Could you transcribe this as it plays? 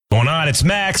it's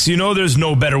Max. You know there's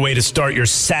no better way to start your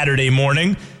Saturday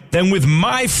morning than with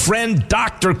my friend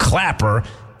Dr. Clapper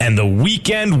and the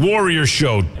Weekend Warrior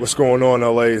Show. What's going on,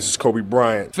 LA? This is Kobe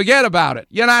Bryant. Forget about it.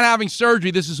 You're not having surgery.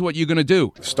 This is what you're going to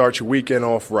do. Start your weekend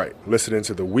off right. Listening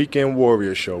to the Weekend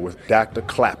Warrior Show with Dr.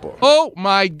 Clapper. Oh,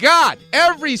 my God.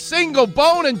 Every single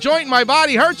bone and joint in my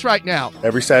body hurts right now.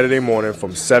 Every Saturday morning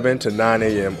from 7 to 9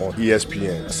 a.m. on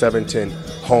ESPN, 710,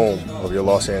 home of your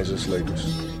Los Angeles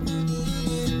Lakers.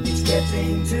 It's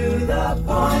getting to the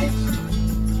point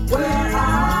where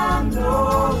I'm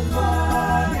no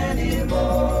fun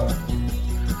anymore.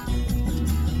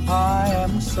 I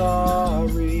am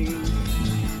sorry.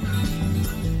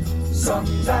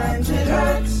 Sometimes it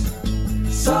hurts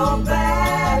so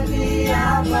badly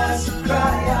I must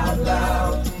cry out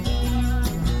loud.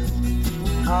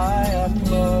 I am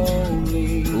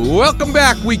lonely. Welcome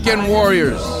back, Weekend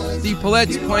Warriors. Steve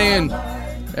Paulette's playing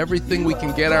everything we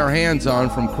can get our hands on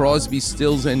from Crosby,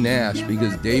 Stills, and Nash,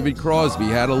 because David Crosby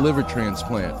had a liver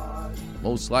transplant,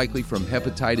 most likely from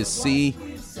hepatitis C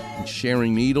and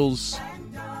sharing needles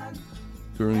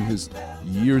during his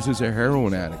years as a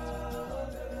heroin addict.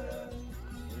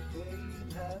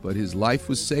 But his life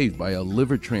was saved by a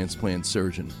liver transplant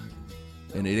surgeon.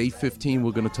 And at 8:15,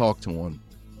 we're going to talk to one.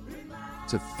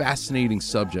 It's a fascinating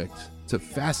subject. It's a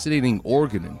fascinating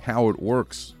organ and how it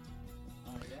works.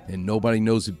 And nobody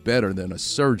knows it better than a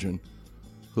surgeon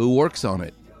who works on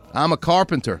it. I'm a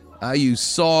carpenter. I use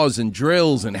saws and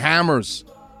drills and hammers.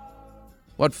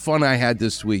 What fun I had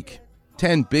this week.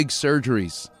 10 big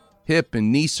surgeries. Hip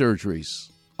and knee surgeries.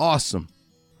 Awesome.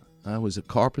 I was a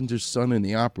carpenter's son in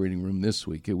the operating room this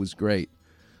week. It was great.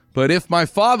 But if my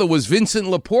father was Vincent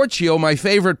Laporcio, my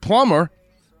favorite plumber,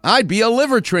 I'd be a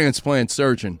liver transplant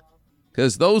surgeon.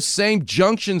 Because those same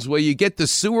junctions where you get the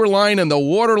sewer line and the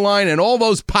water line and all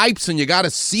those pipes and you got to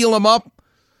seal them up,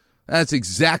 that's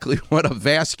exactly what a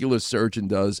vascular surgeon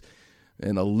does.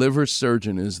 And a liver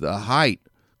surgeon is the height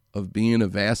of being a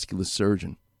vascular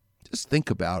surgeon. Just think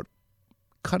about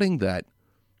cutting that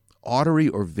artery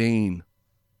or vein,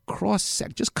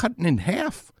 just cutting in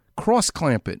half,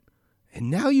 cross-clamp it.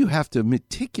 And now you have to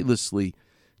meticulously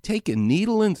take a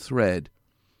needle and thread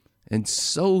and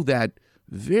sew that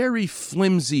very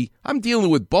flimsy. I'm dealing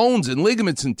with bones and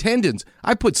ligaments and tendons.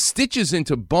 I put stitches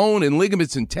into bone and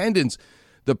ligaments and tendons.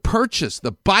 The purchase,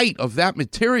 the bite of that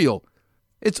material,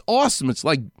 it's awesome. It's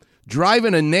like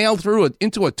driving a nail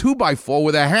into a 2x4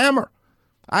 with a hammer.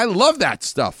 I love that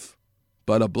stuff.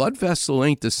 But a blood vessel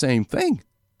ain't the same thing.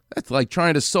 That's like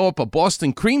trying to sew up a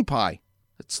Boston cream pie.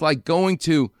 It's like going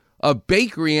to a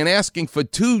bakery and asking for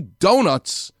 2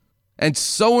 donuts and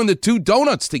sewing the 2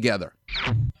 donuts together.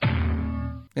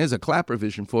 There's a Clapper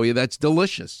vision for you. That's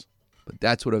delicious. But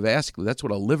that's what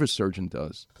a liver surgeon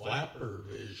does. Clapper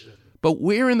vision. But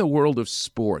where in the world of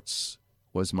sports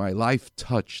was my life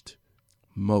touched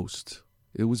most?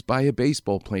 It was by a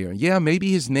baseball player. Yeah,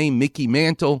 maybe his name, Mickey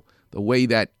Mantle, the way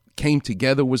that came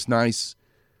together was nice.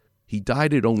 He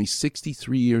died at only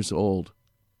 63 years old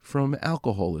from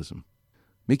alcoholism.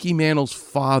 Mickey Mantle's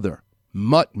father,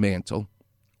 Mutt Mantle,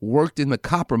 worked in the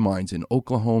copper mines in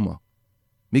Oklahoma.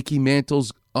 Mickey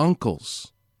Mantle's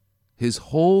uncles, his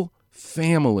whole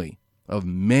family of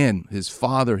men, his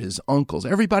father, his uncles,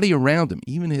 everybody around him,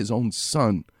 even his own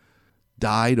son,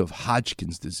 died of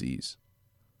Hodgkin's disease.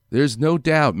 There's no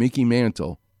doubt Mickey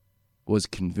Mantle was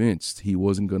convinced he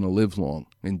wasn't going to live long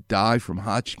and die from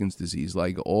Hodgkin's disease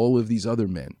like all of these other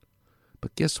men.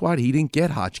 But guess what? He didn't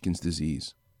get Hodgkin's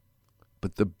disease.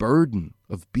 But the burden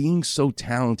of being so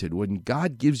talented, when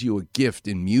God gives you a gift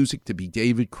in music to be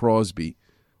David Crosby,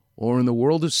 or in the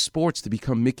world of sports to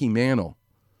become Mickey Mantle,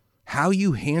 how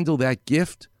you handle that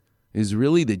gift is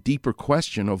really the deeper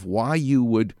question of why you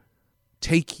would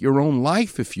take your own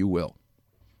life, if you will.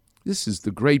 This is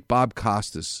the great Bob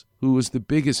Costas, who was the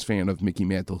biggest fan of Mickey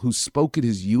Mantle, who spoke at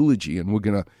his eulogy, and we're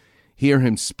going to hear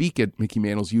him speak at Mickey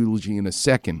Mantle's eulogy in a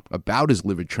second about his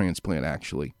liver transplant,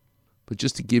 actually. But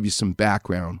just to give you some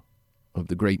background of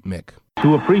the great Mick.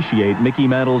 To appreciate Mickey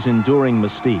Mantle's enduring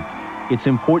mystique, it's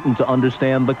important to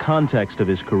understand the context of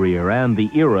his career and the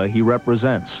era he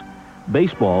represents.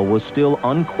 Baseball was still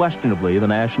unquestionably the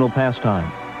national pastime.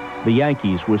 The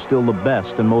Yankees were still the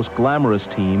best and most glamorous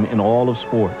team in all of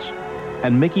sports.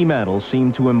 And Mickey Mantle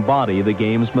seemed to embody the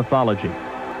game's mythology.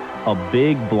 A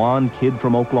big blonde kid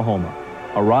from Oklahoma,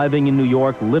 arriving in New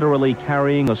York literally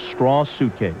carrying a straw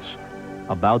suitcase,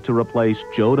 about to replace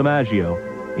Joe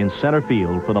DiMaggio in center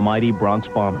field for the mighty Bronx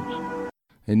Bombers.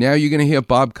 And now you're going to hear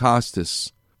Bob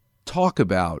Costas talk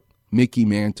about Mickey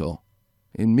Mantle.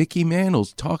 And Mickey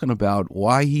Mantle's talking about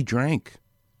why he drank.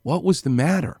 What was the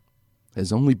matter?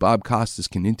 As only Bob Costas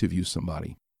can interview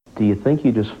somebody. Do you think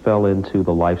you just fell into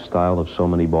the lifestyle of so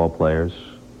many ball players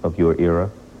of your era?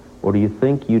 Or do you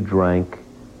think you drank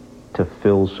to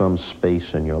fill some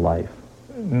space in your life?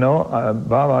 No,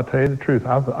 Bob, I'll tell you the truth.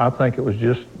 I think it was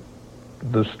just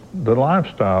the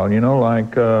lifestyle, you know,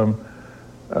 like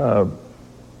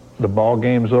the ball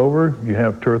game's over, you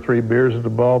have 2 or 3 beers at the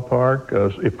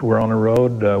ballpark. If we're on the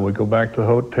road, we go back to the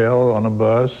hotel on a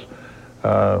bus.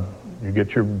 You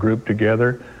get your group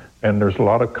together, and there's a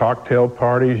lot of cocktail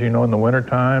parties, you know, in the winter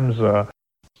times.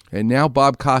 And now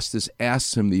Bob Costas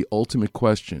asks him the ultimate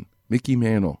question. Mickey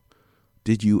Mantle,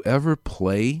 did you ever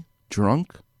play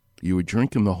drunk? You were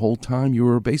drinking the whole time you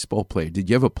were a baseball player. Did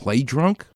you ever play drunk?